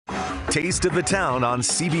Taste of the Town on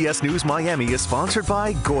CBS News Miami is sponsored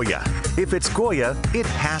by Goya. If it's Goya, it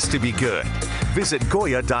has to be good. Visit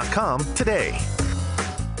Goya.com today.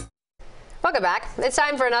 Welcome back. It's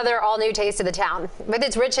time for another all-new Taste of the Town. With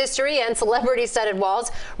its rich history and celebrity-studded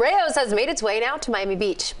walls, Loews has made its way now to Miami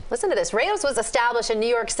Beach. Listen to this. Loews was established in New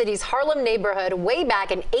York City's Harlem neighborhood way back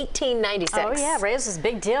in 1896. Oh, yeah. Loews is a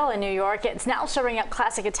big deal in New York. It's now serving up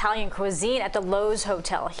classic Italian cuisine at the Loews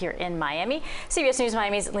Hotel here in Miami. CBS News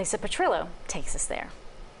Miami's Lisa Petrillo takes us there.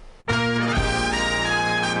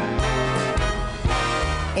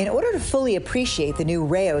 In order to fully appreciate the new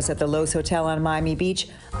Loews at the Loews Hotel on Miami Beach,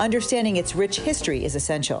 understanding its rich history is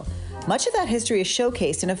essential. Much of that history is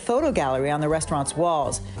showcased in a photo gallery on the restaurant's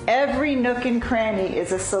walls. Every nook and cranny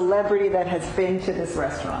is a celebrity that has been to this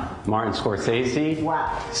restaurant. Martin Scorsese.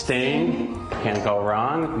 Wow. Sting. Can't go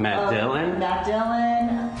wrong. Matt Dillon. Matt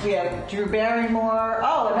Dillon. We have Drew Barrymore.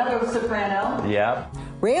 Oh, another soprano. Yep.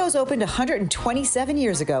 Loews opened 127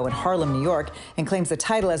 years ago in Harlem, New York, and claims the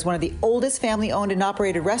title as one of the oldest family-owned and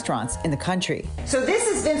operated restaurants in the country. So this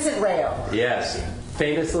is Vincent Loews. Yes.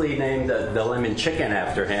 Famously named the lemon chicken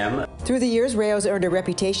after him. Through the years, Loews earned a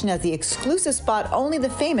reputation as the exclusive spot only the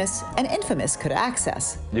famous and infamous could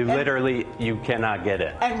access. You cannot get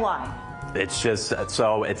it. And why? It's just,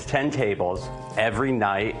 so it's 10 tables. Every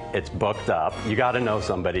night it's booked up. You got to know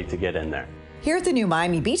somebody to get in there. Here at the new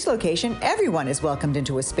Miami Beach location, everyone is welcomed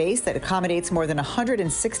into a space that accommodates more than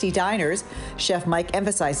 160 diners. Chef Mike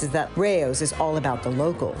emphasizes that Loews is all about the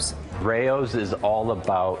locals. Loews is all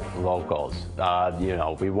about locals.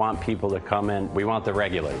 We want people to come in. We want the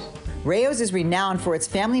regulars. Loews is renowned for its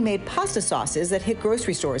family-made pasta sauces that hit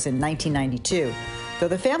grocery stores in 1992. Though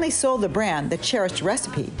the family sold the brand, the cherished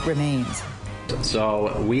recipe remains.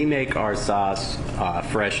 So we make our sauce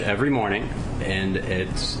fresh every morning, and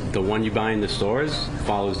it's the one you buy in the stores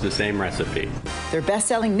follows the same recipe. Their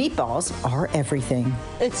best-selling meatballs are everything.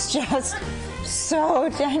 It's just so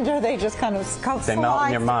tender. They just kind of come They melt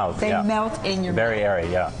in your mouth. They melt in your mouth. Very airy,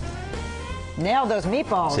 yeah. Nailed those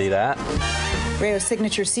meatballs. See that? Loews'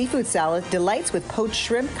 signature seafood salad delights with poached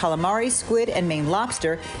shrimp, calamari, squid, and Maine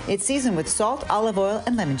lobster. It's seasoned with salt, olive oil,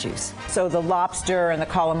 and lemon juice. So the lobster and the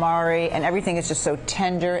calamari and everything is just so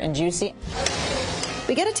tender and juicy.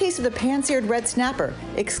 We get a taste of the pan-seared red snapper,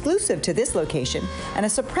 exclusive to this location, and a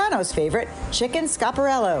Sopranos favorite, chicken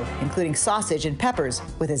scaparello, including sausage and peppers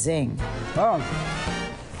with a zing. Oh.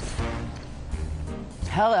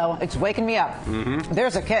 Hello, it's waking me up.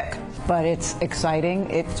 There's a kick, but it's exciting.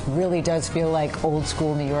 It really does feel like old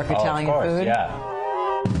school New York Italian of course, food. Yeah.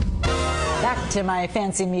 Back to my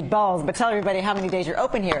fancy meatballs, but tell everybody how many days you're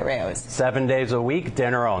open here at Loews. 7 days a week,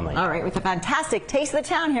 dinner only. All right, with a fantastic Taste of the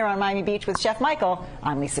Town here on Miami Beach with Chef Michael,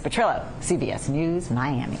 I'm Lisa Petrillo, CBS News,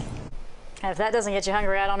 Miami. If that doesn't get you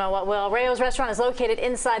hungry, I don't know what will. Loews restaurant is located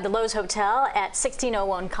inside the Loews Hotel at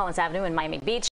 1601 Collins Avenue in Miami Beach.